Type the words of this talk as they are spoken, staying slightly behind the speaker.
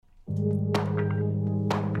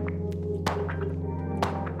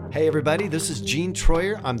Hey everybody, this is Gene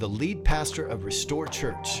Troyer. I'm the lead pastor of Restore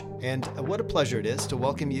Church, and what a pleasure it is to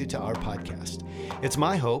welcome you to our podcast. It's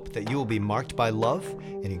my hope that you will be marked by love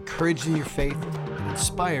and encouraged in your faith and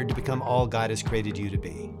inspired to become all God has created you to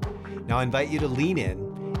be. Now I invite you to lean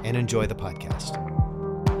in and enjoy the podcast.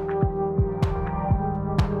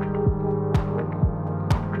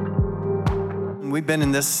 We've been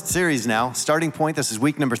in this series now, Starting Point. This is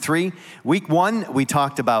week number 3. Week 1, we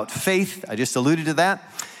talked about faith. I just alluded to that.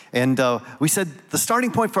 And we said the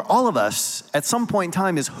starting point for all of us at some point in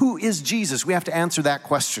time is, who is Jesus? We have to answer that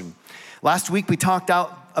question. Last week, we talked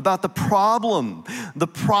about the problem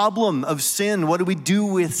of sin. What do we do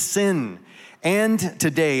with sin? And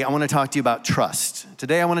today, I want to talk to you about trust.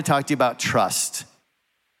 Today, I want to talk to you about trust.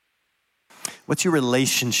 What's your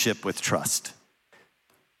relationship with trust?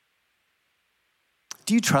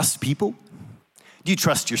 Do you trust people? Do you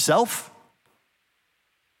trust yourself?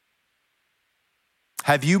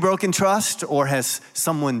 Have you broken trust, or has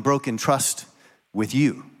someone broken trust with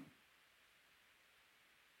you?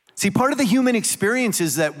 See, part of the human experience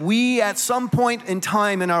is that we, at some point in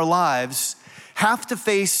time in our lives, have to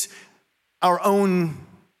face our own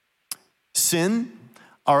sin,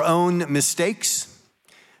 our own mistakes.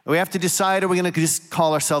 We have to decide, are we going to just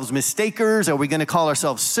call ourselves mistakers? Are we going to call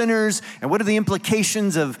ourselves sinners? And what are the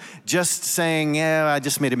implications of just saying, yeah, I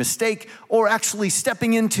just made a mistake, or actually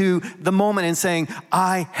stepping into the moment and saying,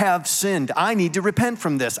 I have sinned. I need to repent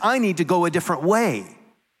from this. I need to go a different way.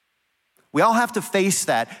 We all have to face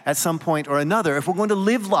that at some point or another if we're going to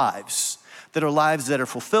live lives that are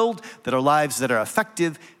fulfilled, that are lives that are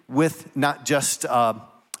effective with not just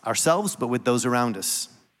ourselves, but with those around us.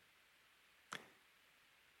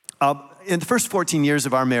 In the first 14 years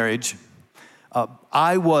of our marriage,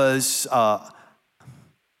 I was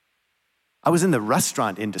in the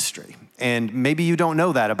restaurant industry, and maybe you don't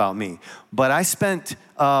know that about me, but I spent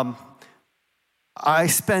the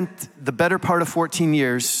better part of 14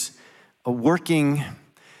 years working.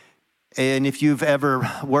 And if you've ever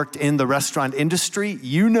worked in the restaurant industry,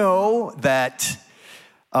 you know that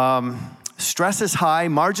stress is high,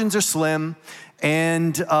 margins are slim,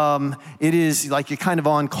 and it is like you're kind of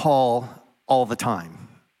on call all the time.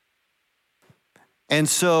 And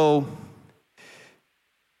so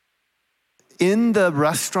in the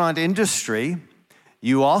restaurant industry,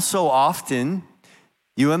 you also often,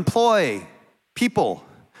 you employ people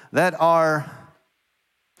that are,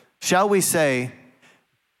 shall we say,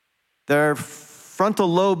 their frontal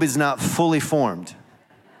lobe is not fully formed.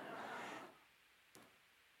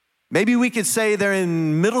 Maybe we could say they're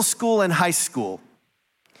in middle school and high school.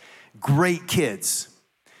 Great kids.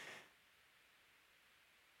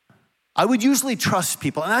 I would usually trust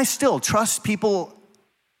people, and I still trust people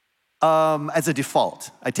as a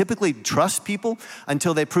default. I typically trust people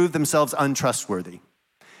until they prove themselves untrustworthy.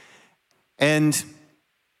 And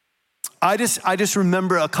I just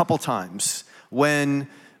remember a couple times when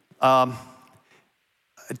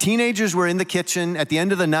teenagers were in the kitchen at the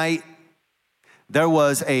end of the night. There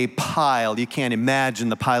was a pile, you can't imagine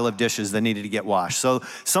the pile of dishes that needed to get washed. So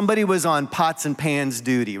somebody was on pots and pans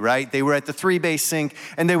duty, right? They were at the 3-bay sink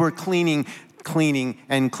and they were cleaning.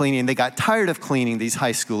 They got tired of cleaning, these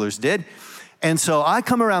high schoolers did. And so I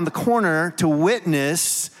come around the corner to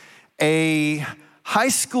witness a high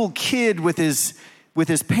school kid with his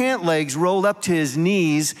pant legs rolled up to his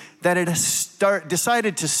knees that had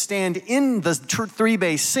decided to stand in the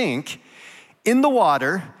 3-bay sink in the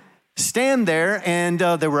water, stand there, and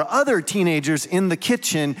there were other teenagers in the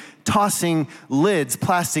kitchen tossing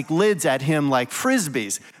plastic lids at him like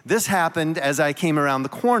Frisbees. This happened as I came around the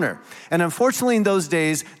corner. And unfortunately, in those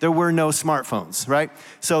days, there were no smartphones, right?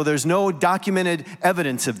 So there's no documented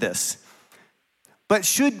evidence of this. But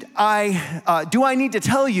do I need to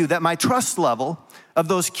tell you that my trust level of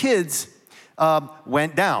those kids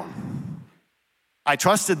went down? I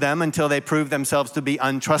trusted them until they proved themselves to be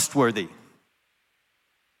untrustworthy.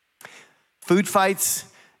 Food fights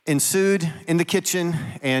ensued in the kitchen,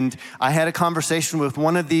 and I had a conversation with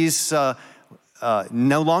one of these, no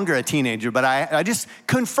longer a teenager, but I just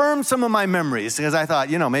confirmed some of my memories because I thought,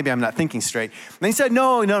 maybe I'm not thinking straight. And he said,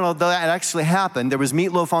 no, that actually happened. There was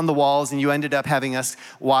meatloaf on the walls, and you ended up having us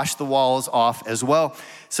wash the walls off as well.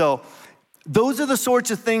 So those are the sorts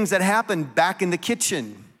of things that happened back in the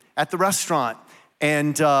kitchen at the restaurant,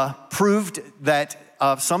 and proved that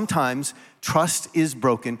sometimes trust is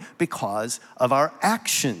broken because of our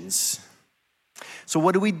actions. So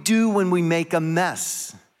what do we do when we make a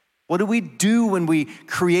mess? What do we do when we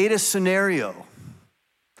create a scenario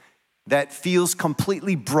that feels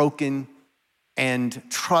completely broken and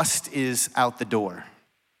trust is out the door?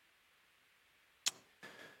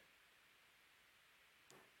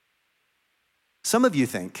 Some of you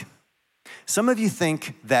think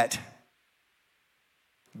that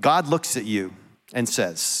God looks at you and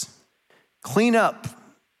says, clean up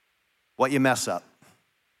what you mess up.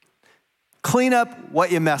 Clean up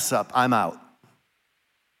what you mess up. I'm out.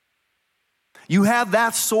 You have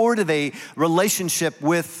that sort of a relationship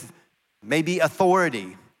with maybe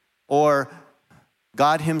authority or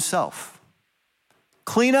God himself.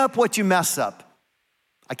 Clean up what you mess up.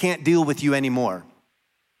 I can't deal with you anymore.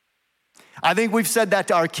 I think we've said that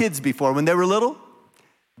to our kids before when they were little.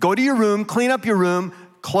 Go to your room, clean up your room,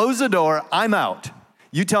 close the door, I'm out.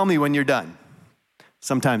 You tell me when you're done.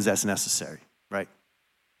 Sometimes that's necessary, right?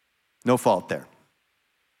 No fault there.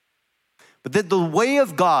 But the way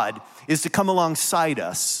of God is to come alongside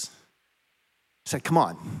us. Say, come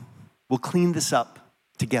on, we'll clean this up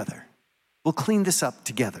together. We'll clean this up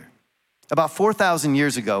together. About 4,000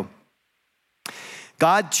 years ago,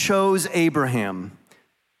 God chose Abraham.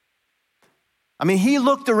 I mean, he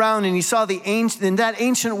looked around and he saw in that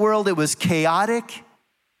ancient world, it was chaotic,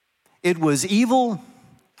 it was evil,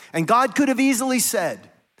 and God could have easily said,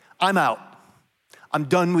 I'm out. I'm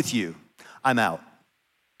done with you. I'm out.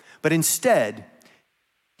 But instead,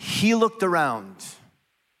 he looked around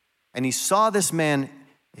and he saw this man.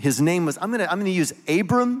 His name was, I'm gonna use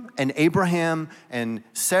Abram and Abraham and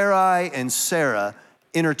Sarai and Sarah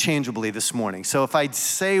interchangeably this morning. So if I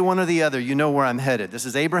say one or the other, you know where I'm headed. This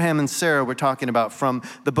is Abraham and Sarah we're talking about from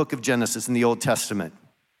the book of Genesis in the Old Testament.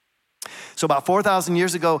 So about 4,000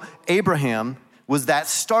 years ago, Abraham was that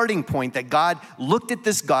starting point that God looked at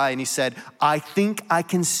this guy and he said, I think I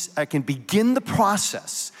can begin the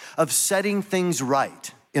process of setting things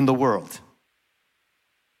right in the world.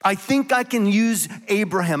 I think I can use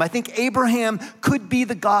Abraham. I think Abraham could be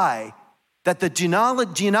the guy that the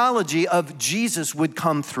genealogy of Jesus would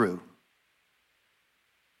come through.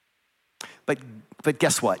 But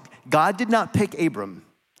guess what? God did not pick Abram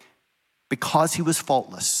because he was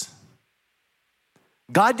faultless.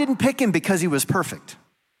 God didn't pick him because he was perfect.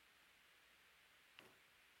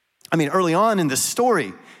 I mean, early on in the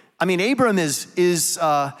story, Abram is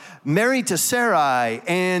married to Sarai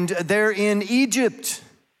and they're in Egypt.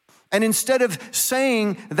 And instead of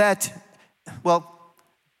saying that,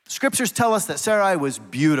 scriptures tell us that Sarai was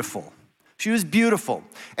beautiful. She was beautiful.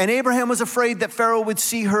 And Abraham was afraid that Pharaoh would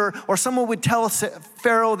see her, or someone would tell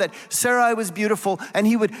Pharaoh that Sarai was beautiful, and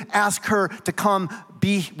he would ask her to come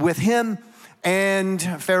be with him. And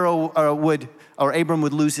Abram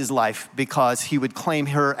would lose his life because he would claim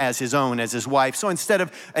her as his own, as his wife. So instead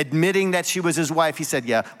of admitting that she was his wife, he said,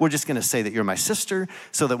 yeah, we're just gonna say that you're my sister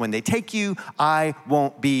so that when they take you, I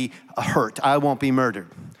won't be hurt, I won't be murdered.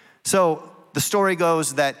 So the story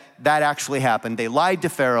goes that actually happened. They lied to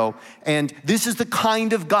Pharaoh, and this is the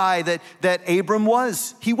kind of guy that Abram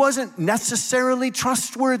was. He wasn't necessarily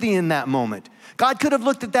trustworthy in that moment. God could have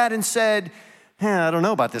looked at that and said, I don't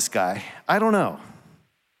know about this guy. I don't know.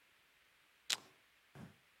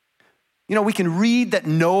 You know, we can read that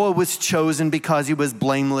Noah was chosen because he was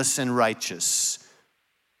blameless and righteous.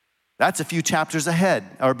 That's a few chapters ahead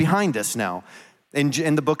or behind us now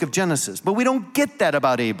in the book of Genesis. But we don't get that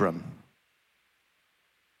about Abram.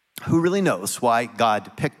 Who really knows why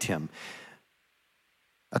God picked him?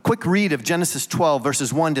 A quick read of Genesis 12,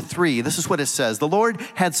 verses 1-3. This is what it says. The Lord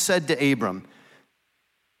had said to Abram,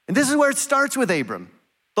 and this is where it starts with Abram.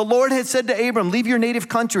 The Lord had said to Abram, leave your native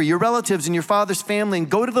country, your relatives and your father's family, and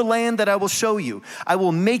go to the land that I will show you. I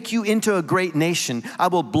will make you into a great nation. I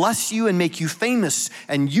will bless you and make you famous,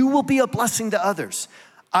 and you will be a blessing to others.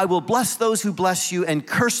 I will bless those who bless you and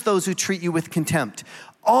curse those who treat you with contempt.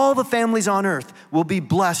 All the families on earth will be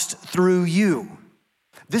blessed through you.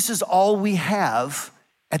 This is all we have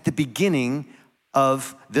at the beginning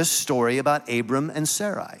of this story about Abram and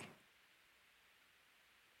Sarai.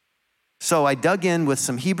 So I dug in with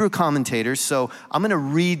some Hebrew commentators. So I'm gonna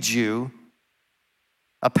read you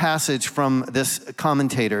a passage from this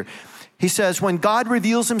commentator. He says, when God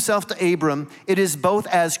reveals himself to Abram, it is both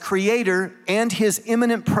as creator and his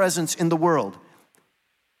immanent presence in the world.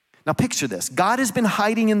 Now picture this. God has been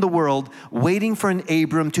hiding in the world, waiting for an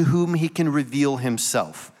Abram to whom he can reveal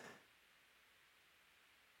himself.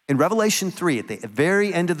 In Revelation 3, at the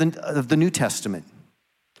very end of the New Testament,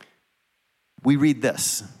 we read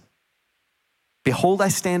this. Behold, I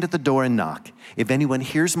stand at the door and knock. If anyone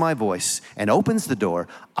hears my voice and opens the door,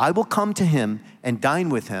 I will come to him and dine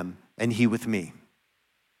with him and he with me.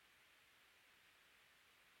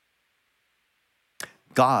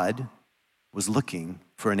 God was looking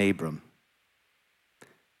for an Abram.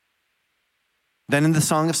 Then in the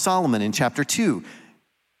Song of Solomon in chapter 2,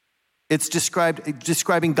 It's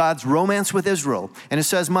describing God's romance with Israel. And it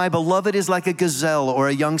says, my beloved is like a gazelle or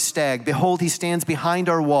a young stag. Behold, he stands behind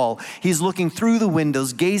our wall. He's looking through the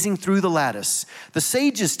windows, gazing through the lattice. The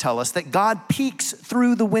sages tell us that God peeks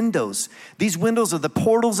through the windows. These windows are the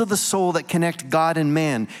portals of the soul that connect God and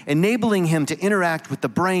man, enabling him to interact with the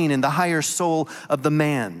brain and the higher soul of the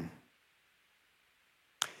man.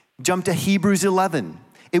 Jump to Hebrews 11.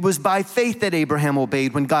 It was by faith that Abraham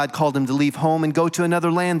obeyed when God called him to leave home and go to another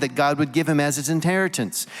land that God would give him as his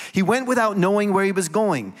inheritance. He went without knowing where he was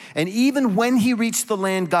going. And even when he reached the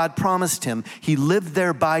land God promised him, he lived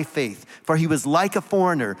there by faith. For he was like a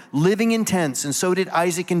foreigner, living in tents, and so did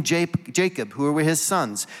Isaac and Jacob, who were his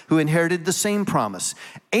sons, who inherited the same promise.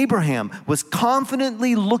 Abraham was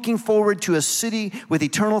confidently looking forward to a city with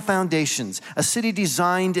eternal foundations, a city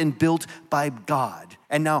designed and built by God.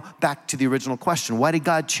 And now back to the original question. Why did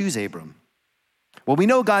God choose Abram? Well, we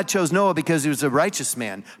know God chose Noah because he was a righteous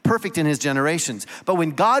man, perfect in his generations. But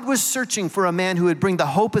when God was searching for a man who would bring the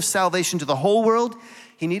hope of salvation to the whole world,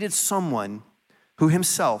 he needed someone who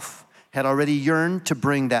himself had already yearned to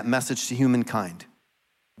bring that message to humankind.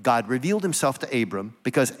 God revealed himself to Abram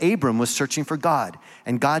because Abram was searching for God.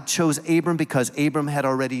 And God chose Abram because Abram had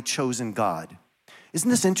already chosen God. Isn't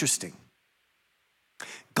this interesting?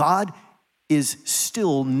 God is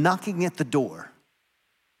still knocking at the door,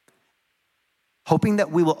 hoping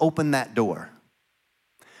that we will open that door,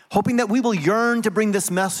 hoping that we will yearn to bring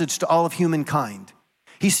this message to all of humankind.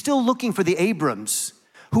 He's still looking for the Abrams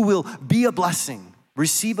who will be a blessing,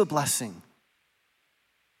 receive a blessing.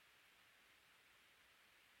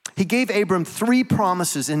 He gave Abram 3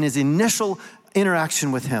 promises in his initial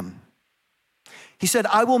interaction with him. He said,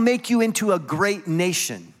 I will make you into a great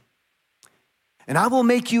nation. And I will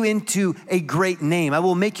make you into a great name. I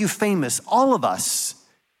will make you famous. All of us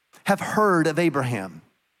have heard of Abraham.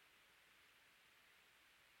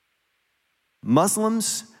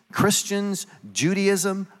 Muslims, Christians,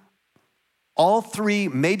 Judaism, all 3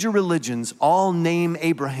 major religions all name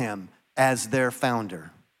Abraham as their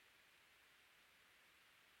founder.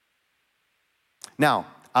 Now,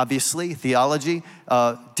 obviously, theology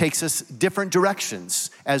takes us different directions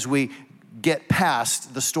as we get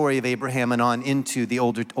past the story of Abraham and on into the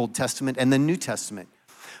Old Testament and the New Testament.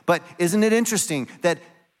 But isn't it interesting that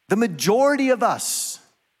the majority of us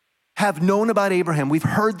have known about Abraham? We've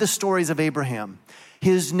heard the stories of Abraham.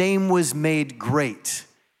 His name was made great,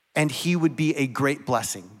 and he would be a great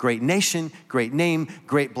blessing. Great nation, great name,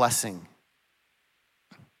 great blessing.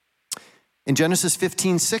 In Genesis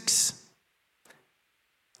 15:6,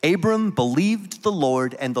 Abram believed the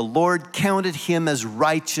Lord, and the Lord counted him as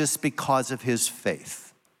righteous because of his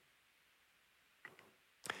faith.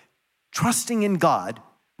 Trusting in God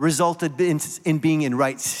resulted in being in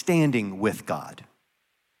right standing with God.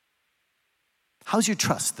 How's your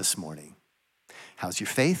trust this morning? How's your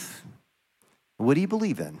faith? What do you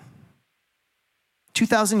believe in?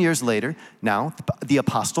 2,000 years later, now the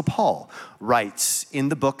Apostle Paul writes in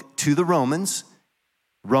the book to the Romans,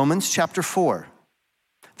 Romans chapter 4.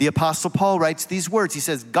 The Apostle Paul writes these words. He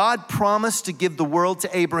says, God promised to give the world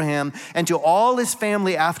to Abraham and to all his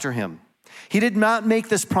family after him. He did not make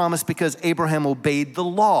this promise because Abraham obeyed the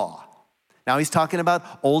law. Now he's talking about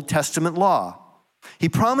Old Testament law. He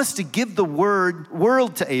promised to give the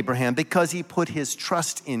world to Abraham because he put his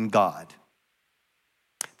trust in God.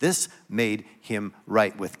 This made him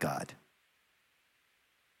right with God.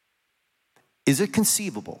 Is it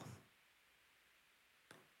conceivable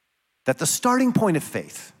that the starting point of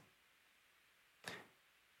faith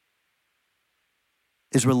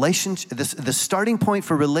is relationship? The starting point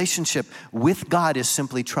for relationship with God is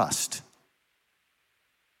simply trust.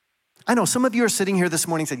 I know some of you are sitting here this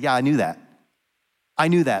morning and said, yeah, I knew that. I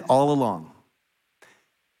knew that all along.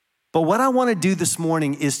 But what I want to do this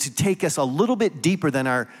morning is to take us a little bit deeper than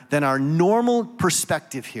our normal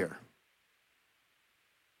perspective here.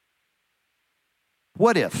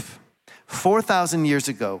 What if 4,000 years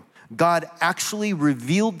ago, God actually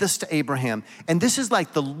revealed this to Abraham, and this is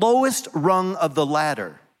like the lowest rung of the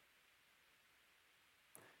ladder.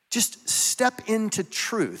 Just step into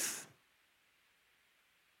truth.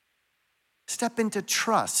 Step into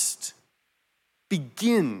trust.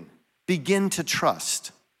 Begin to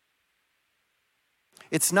trust.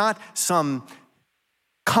 It's not some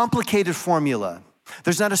complicated formula.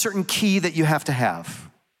 There's not a certain key that you have to have.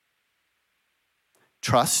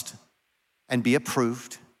 Trust and be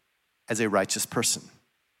approved as a righteous person.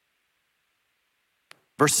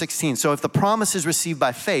 Verse 16, so if the promise is received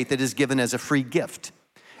by faith, it is given as a free gift.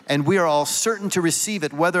 And we are all certain to receive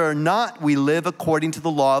it, whether or not we live according to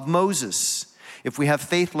the law of Moses. if we have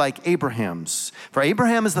faith like Abraham's. For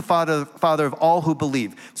Abraham is the father of all who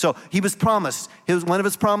believe. So he was promised, one of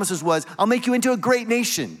his promises was, I'll make you into a great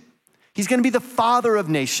nation. He's going to be the father of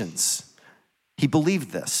nations. He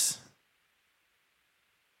believed this.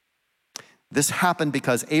 This happened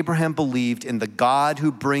because Abraham believed in the God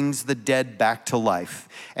who brings the dead back to life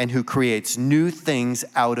and who creates new things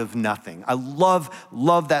out of nothing. I love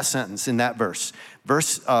that sentence in that verse.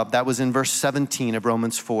 That was in verse 17 of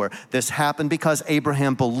Romans 4. This happened because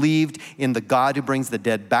Abraham believed in the God who brings the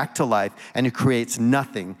dead back to life and who creates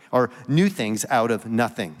nothing or new things out of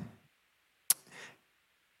nothing.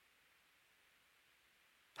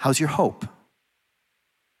 How's your hope?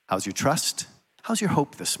 How's your trust? How's your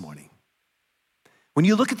hope this morning? When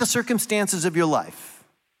you look at the circumstances of your life,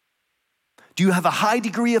 do you have a high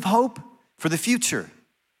degree of hope for the future?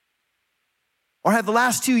 Or have the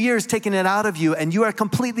last 2 years taken it out of you and you are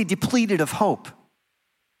completely depleted of hope?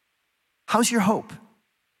 How's your hope?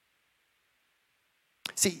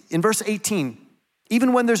 See, in verse 18,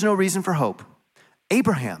 even when there's no reason for hope,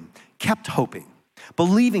 Abraham kept hoping,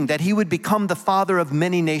 believing that he would become the father of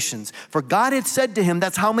many nations. For God had said to him,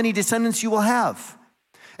 that's how many descendants you will have.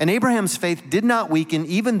 And Abraham's faith did not weaken,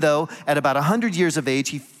 even though at about 100 years of age,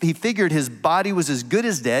 he figured his body was as good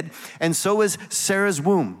as dead, and so was Sarah's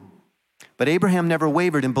womb. But Abraham never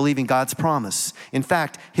wavered in believing God's promise. In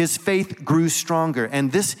fact, his faith grew stronger, and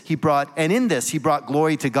in this he brought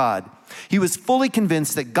glory to God. He was fully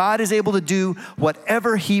convinced that God is able to do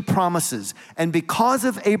whatever he promises. And because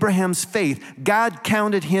of Abraham's faith, God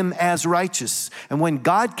counted him as righteous. And when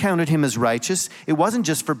God counted him as righteous, it wasn't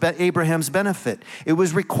just for Abraham's benefit. It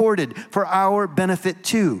was recorded for our benefit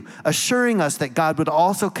too, assuring us that God would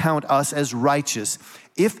also count us as righteous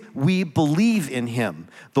if we believe in him,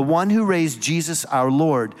 the one who raised Jesus our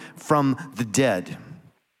Lord from the dead.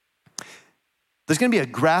 There's going to be a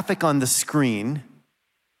graphic on the screen.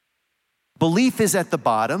 Belief is at the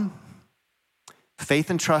bottom, faith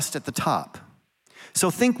and trust at the top. So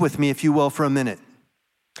think with me, if you will, for a minute.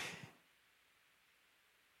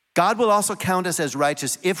 God will also count us as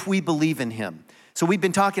righteous if we believe in him. So we've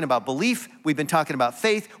been talking about belief, we've been talking about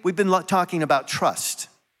faith, we've been talking about trust.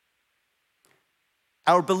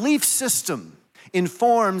 Our belief system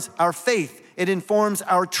informs our faith. It informs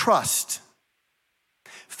our trust.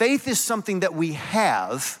 Faith is something that we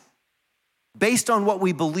have based on what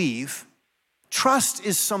we believe. Trust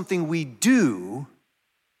is something we do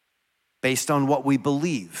based on what we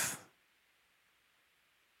believe.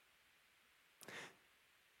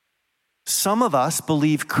 Some of us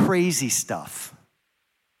believe crazy stuff.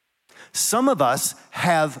 Some of us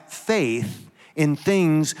have faith in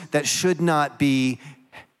things that should not be,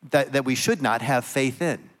 that we should not have faith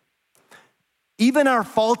in. Even our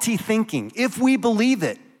faulty thinking, if we believe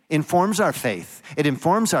it, informs our faith. It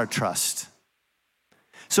informs our trust.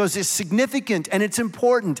 So it's significant and it's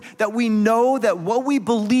important that we know that what we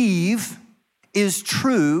believe is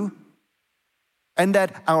true and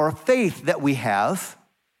that our faith that we have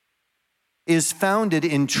is founded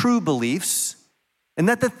in true beliefs and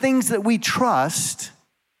that the things that we trust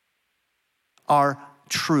are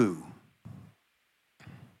true.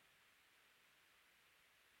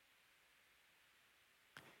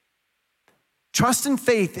 Trust and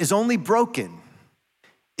faith is only broken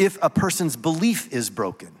if a person's belief is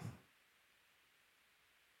broken.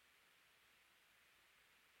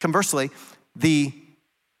 Conversely,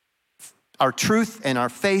 our truth and our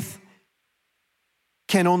faith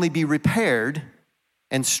can only be repaired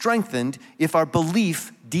and strengthened if our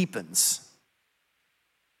belief deepens.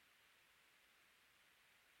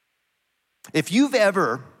 If you've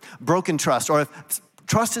ever broken trust, or if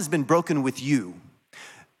trust has been broken with you,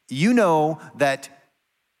 you know that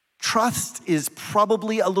trust is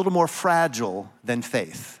probably a little more fragile than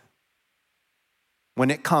faith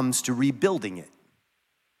when it comes to rebuilding it.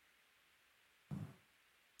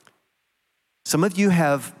 Some of you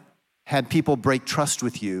have had people break trust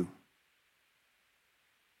with you,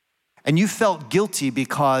 and you felt guilty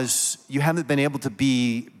because you haven't been able to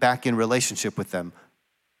be back in relationship with them.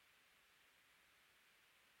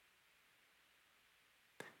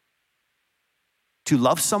 To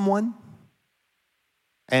love someone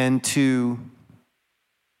and to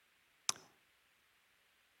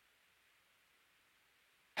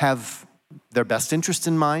have their best interest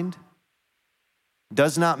in mind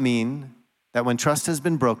does not mean that when trust has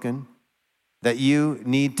been broken, that you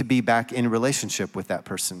need to be back in relationship with that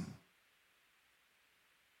person.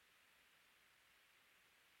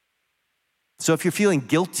 So if you're feeling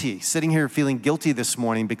guilty, sitting here feeling guilty this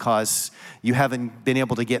morning because you haven't been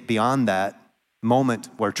able to get beyond that moment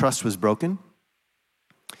where trust was broken,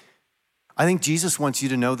 I think Jesus wants you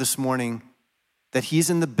to know this morning that he's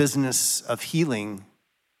in the business of healing.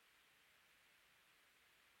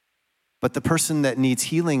 But the person that needs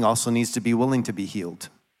healing also needs to be willing to be healed.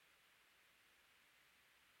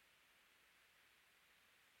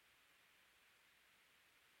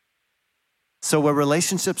 So where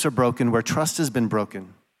relationships are broken, where trust has been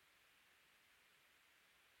broken,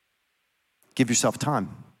 give yourself time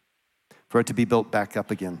for it to be built back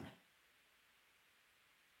up again.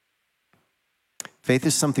 Faith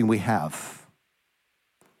is something we have.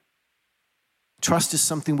 Trust is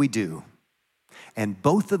something we do. And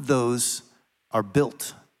both of those are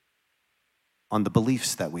built on the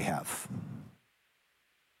beliefs that we have.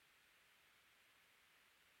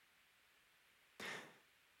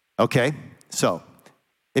 Okay, so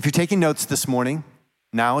if you're taking notes this morning,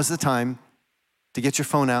 now is the time to get your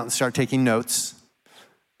phone out and start taking notes,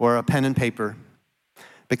 or a pen and paper,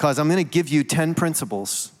 because I'm going to give you 10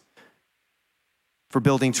 principles for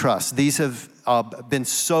building trust. These have been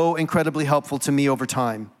so incredibly helpful to me over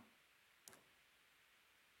time.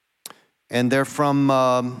 And they're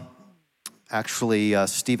from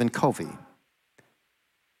Stephen Covey.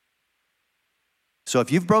 So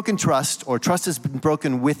if you've broken trust, or trust has been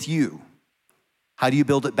broken with you, how do you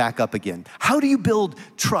build it back up again? How do you build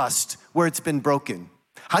trust where it's been broken?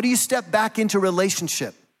 How do you step back into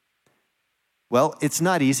relationship? Well, it's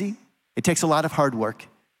not easy. It takes a lot of hard work.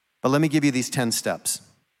 But let me give you these 10 steps.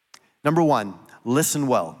 Number 1, listen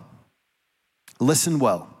well. Listen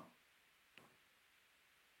well.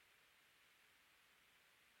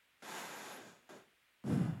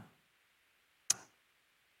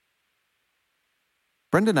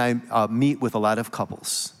 Brenda and I meet with a lot of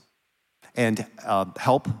couples and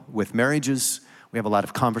help with marriages. We have a lot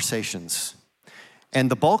of conversations.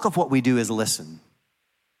 And the bulk of what we do is listen.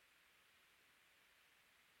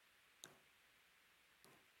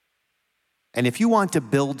 And if you want to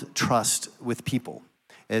build trust with people,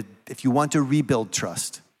 if you want to rebuild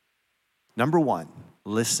trust, number 1,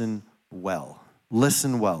 listen well.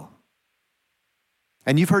 Listen well.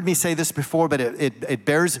 And you've heard me say this before, but it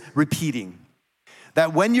bears repeating.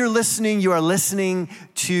 That when you're listening, you are listening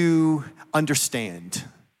to understand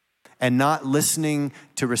and not listening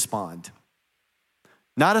to respond.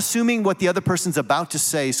 Not assuming what the other person's about to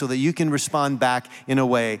say so that you can respond back in a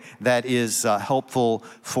way that is helpful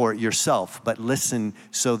for yourself, but listen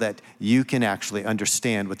so that you can actually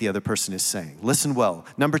understand what the other person is saying. Listen well.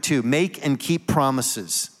 Number 2, make and keep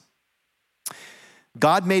promises.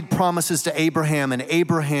 God made promises to Abraham, and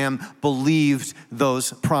Abraham believed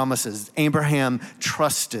those promises. Abraham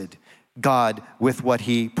trusted God with what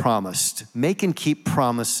he promised. Make and keep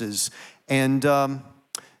promises, and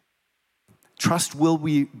trust will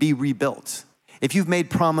be rebuilt. If you've made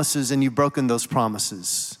promises and you've broken those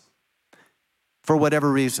promises, for whatever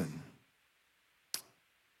reason,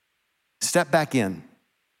 step back in,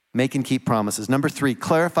 make and keep promises. Number 3,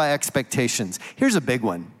 clarify expectations. Here's a big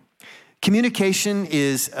one. Communication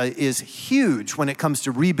is huge when it comes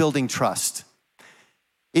to rebuilding trust.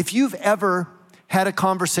 If you've ever had a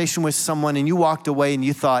conversation with someone and you walked away and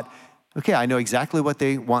you thought, okay, I know exactly what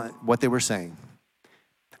they were saying,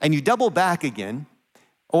 and you double back again,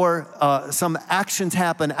 or some actions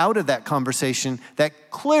happen out of that conversation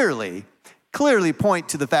that clearly point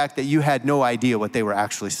to the fact that you had no idea what they were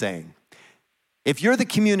actually saying. If you're the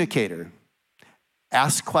communicator,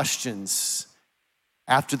 ask questions.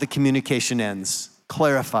 After the communication ends,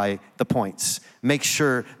 clarify the points. Make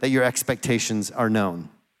sure that your expectations are known.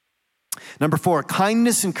 Number 4,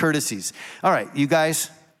 kindness and courtesies. All right, you guys,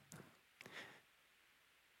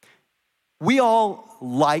 we all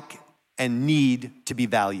like and need to be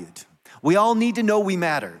valued. We all need to know we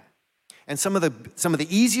matter. And some of the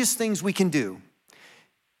easiest things we can do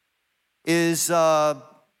is,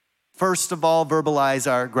 first of all,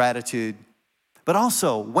 verbalize our gratitude. But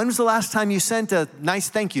also, when was the last time you sent a nice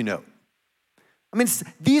thank you note? I mean,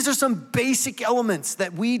 these are some basic elements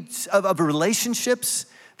that of relationships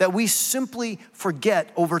that we simply forget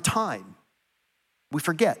over time. We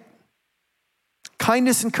forget.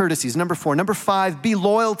 Kindness and courtesies, number 4. Number 5, be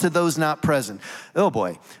loyal to those not present. Oh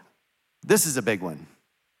boy, this is a big one.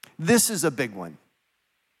 This is a big one.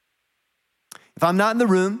 If I'm not in the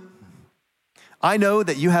room, I know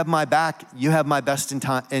that you have my back, you have my best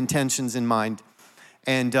intentions in mind.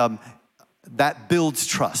 And that builds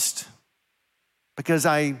trust, because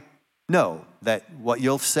I know that what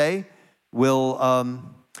you'll say will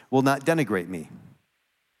not denigrate me.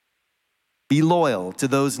 Be loyal to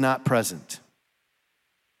those not present.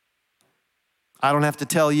 I don't have to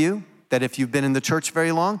tell you that if you've been in the church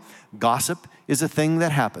very long, gossip is a thing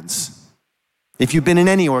that happens. If you've been in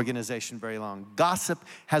any organization very long, gossip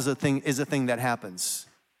is a thing that happens.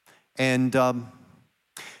 And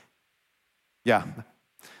Yeah.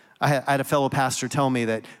 I had a fellow pastor tell me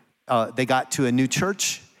that they got to a new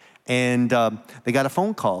church and they got a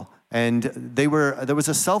phone call. And there's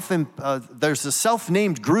a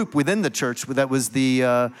self-named group within the church that was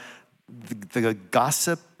the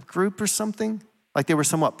gossip group or something. Like they were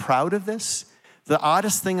somewhat proud of this. The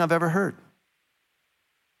oddest thing I've ever heard.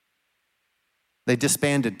 They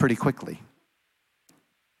disbanded pretty quickly.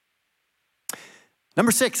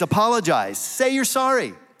 Number 6, apologize. Say you're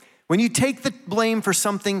sorry. When you take the blame for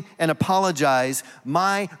something and apologize,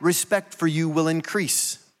 my respect for you will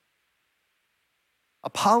increase.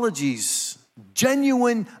 Apologies,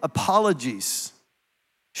 genuine apologies,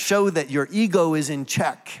 show that your ego is in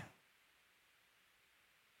check.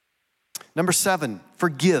 Number 7,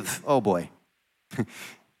 forgive. Oh boy.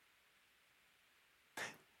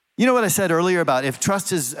 You know what I said earlier about if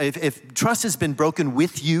trust has been broken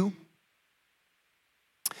with you?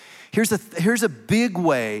 Here's a big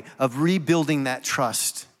way of rebuilding that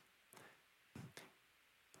trust.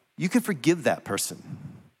 You can forgive that person.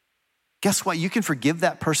 Guess what? You can forgive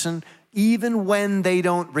that person even when they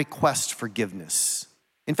don't request forgiveness.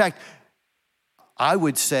 In fact, I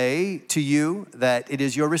would say to you that it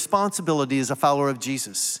is your responsibility as a follower of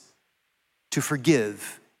Jesus to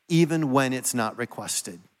forgive even when it's not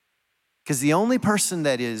requested. Because the only person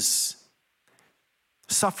that is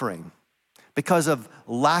suffering because of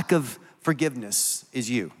lack of forgiveness is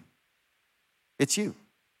you. It's you.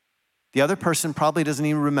 The other person probably doesn't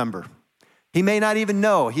even remember. He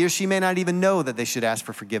or she may not even know that they should ask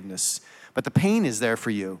for forgiveness, but the pain is there for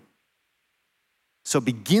you. So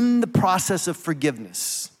begin the process of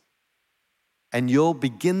forgiveness, and you'll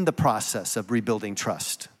begin the process of rebuilding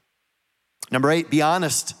trust. Number 8, be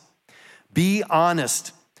honest. Be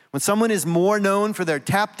honest. When someone is more known for their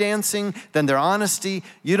tap dancing than their honesty,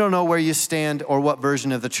 you don't know where you stand or what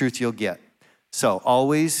version of the truth you'll get. So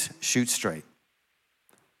always shoot straight.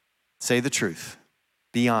 Say the truth.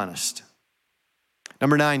 Be honest.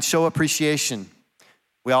 Number 9, show appreciation.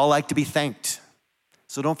 We all like to be thanked.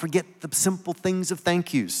 So don't forget the simple things of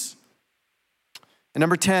thank yous. And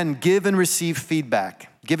number 10, give and receive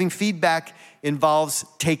feedback. Giving feedback involves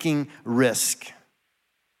taking risk.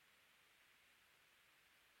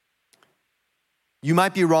 You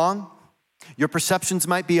might be wrong. Your perceptions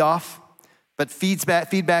might be off, but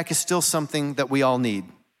feedback is still something that we all need.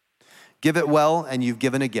 Give it well and you've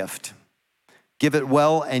given a gift. Give it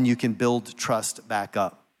well and you can build trust back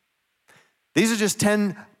up. These are just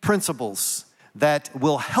 10 principles that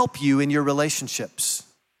will help you in your relationships.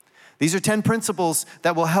 These are 10 principles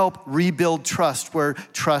that will help rebuild trust where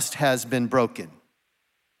trust has been broken.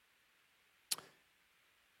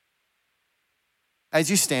 As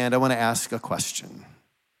you stand, I want to ask a question.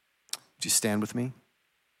 Would you stand with me?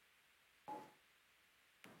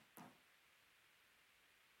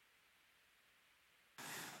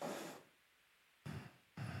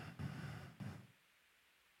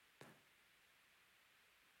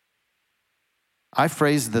 I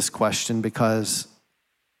phrased this question because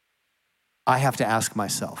I have to ask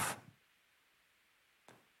myself,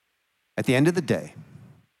 at the end of the day,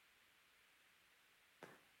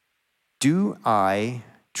 do I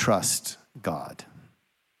trust God?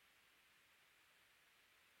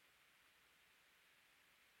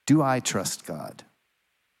 Do I trust God?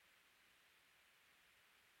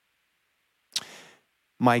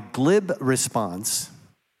 My glib response,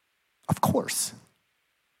 of course.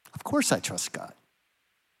 Of course I trust God.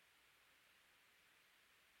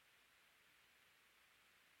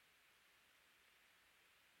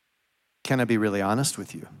 Can I be really honest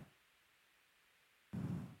with you?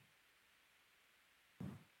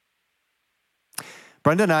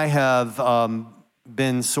 Brenda and I have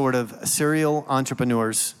been sort of serial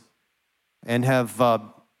entrepreneurs and have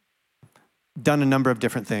done a number of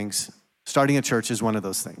different things. Starting a church is one of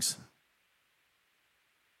those things.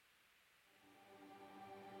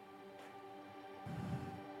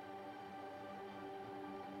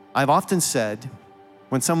 I've often said,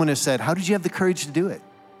 when someone has said, how did you have the courage to do it?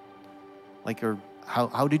 Or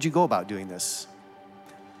how did you go about doing this?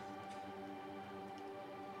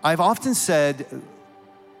 I've often said,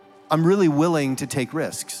 I'm really willing to take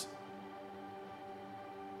risks.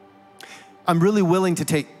 I'm really willing to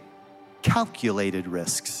take calculated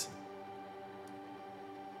risks.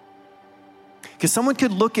 Because someone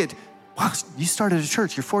could look at, wow, you started a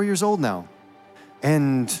church, you're 4 years old now,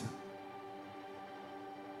 and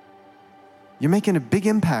you're making a big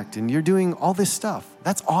impact and you're doing all this stuff.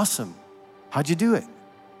 That's awesome. How'd you do it?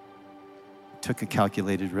 Took a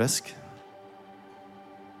calculated risk.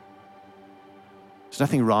 There's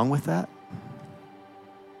nothing wrong with that.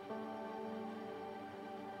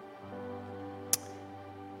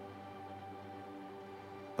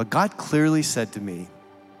 But God clearly said to me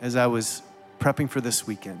as I was prepping for this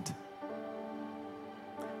weekend,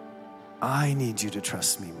 I need you to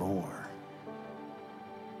trust me more.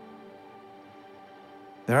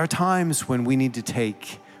 There are times when we need to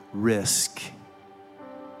take risk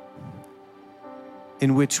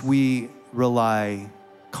in which we rely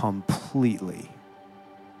completely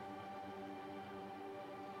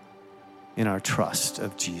in our trust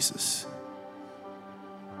of Jesus.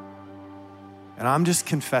 And I'm just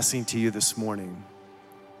confessing to you this morning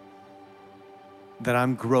that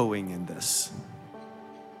I'm growing in this.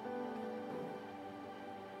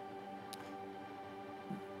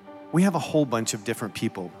 We have a whole bunch of different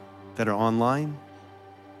people that are online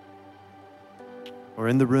or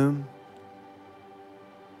in the room.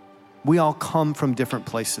 We all come from different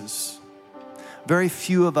places. Very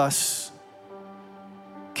few of us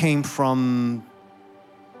came from,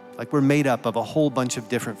 like, we're made up of a whole bunch of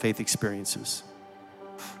different faith experiences.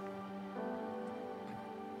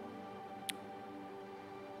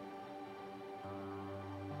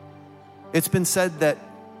 It's been said that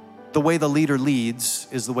the way the leader leads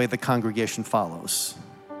is the way the congregation follows.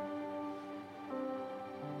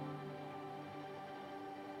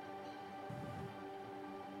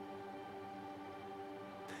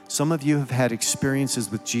 Some of you have had experiences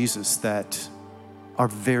with Jesus that are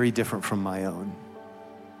very different from my own.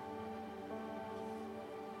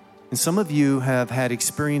 And some of you have had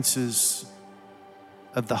experiences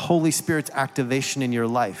of the Holy Spirit's activation in your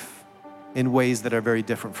life in ways that are very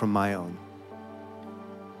different from my own.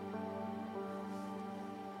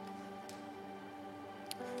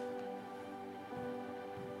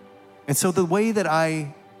 And so the way that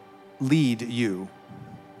I lead you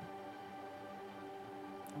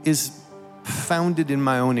is founded in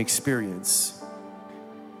my own experience.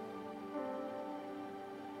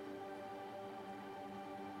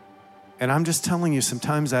 And I'm just telling you,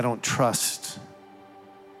 sometimes I don't trust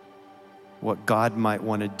what God might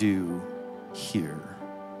want to do here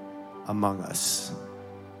among us.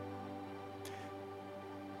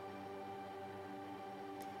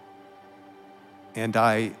 And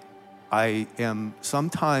I am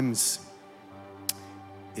sometimes,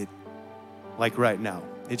 like right now,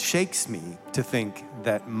 it shakes me to think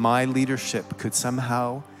that my leadership could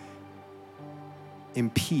somehow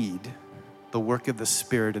impede the work of the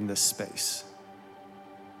Spirit in this space.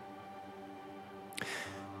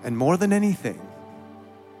 And more than anything,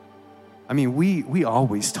 I mean, we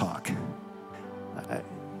always talk.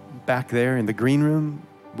 Back there in the green room,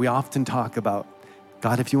 we often talk about,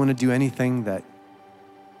 God, if you want to do anything that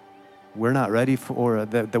we're not ready for, or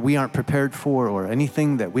that we aren't prepared for, or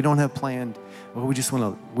anything that we don't have planned, well,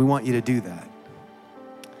 we want you to do that.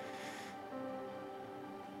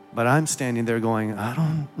 But I'm standing there going, I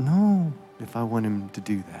don't know if I want him to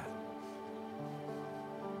do that.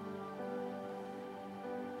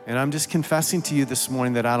 And I'm just confessing to you this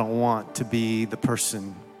morning that I don't want to be the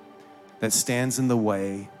person that stands in the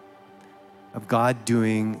way of God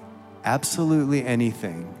doing absolutely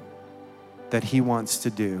anything that he wants to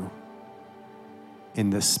do in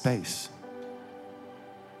this space.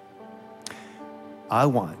 I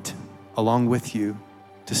want, along with you,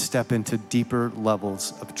 to step into deeper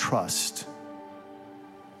levels of trust,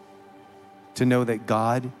 to know that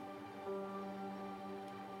God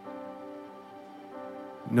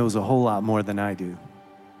knows a whole lot more than I do.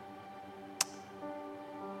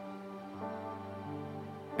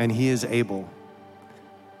 And he is able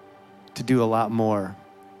to do a lot more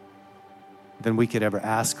than we could ever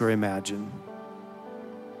ask or imagine.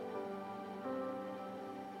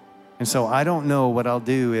 And so I don't know what I'll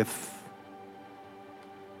do if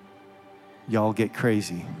y'all get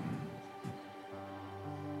crazy.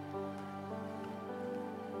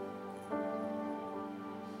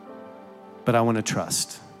 But I want to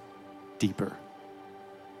trust deeper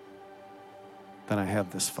than I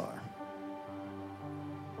have this far.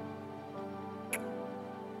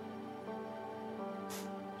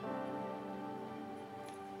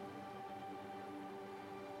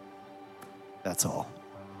 That's all.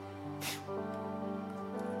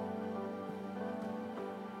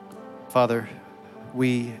 Father,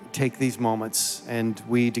 we take these moments and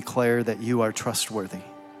we declare that you are trustworthy,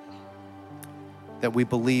 that we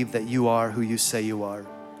believe that you are who you say you are,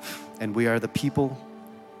 and we are the people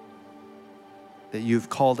that you've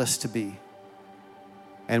called us to be.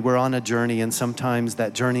 And we're on a journey, and sometimes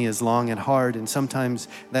that journey is long and hard, and sometimes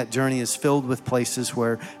that journey is filled with places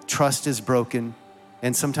where trust is broken,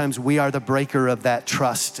 and sometimes we are the breaker of that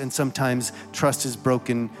trust, and sometimes trust is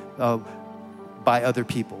broken by other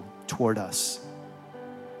people toward us.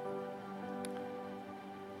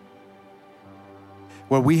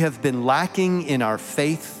 where we have been lacking in our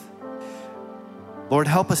faith. Lord,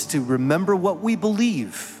 help us to remember what we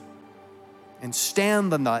believe and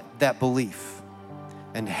stand on that belief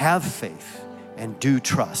and have faith and do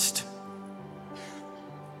trust.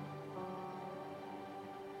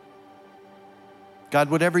 God,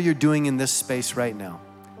 whatever you're doing in this space right now,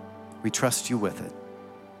 we trust you with it.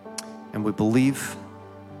 And we believe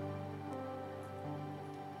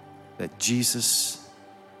that Jesus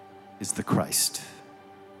is the Christ.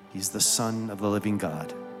 He's the Son of the living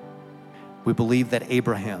God. We believe that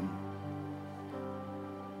Abraham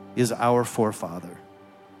is our forefather,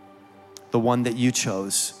 the one that you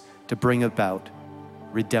chose to bring about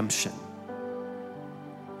redemption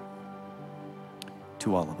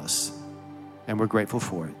to all of us. And we're grateful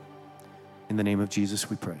for it. In the name of Jesus,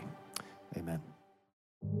 we pray. Amen.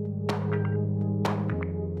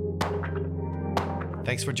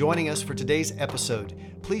 Thanks for joining us for today's episode.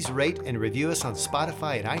 Please rate and review us on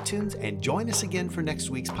Spotify and iTunes, and join us again for next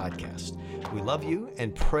week's podcast. We love you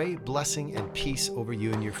and pray blessing and peace over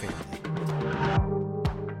you and your family.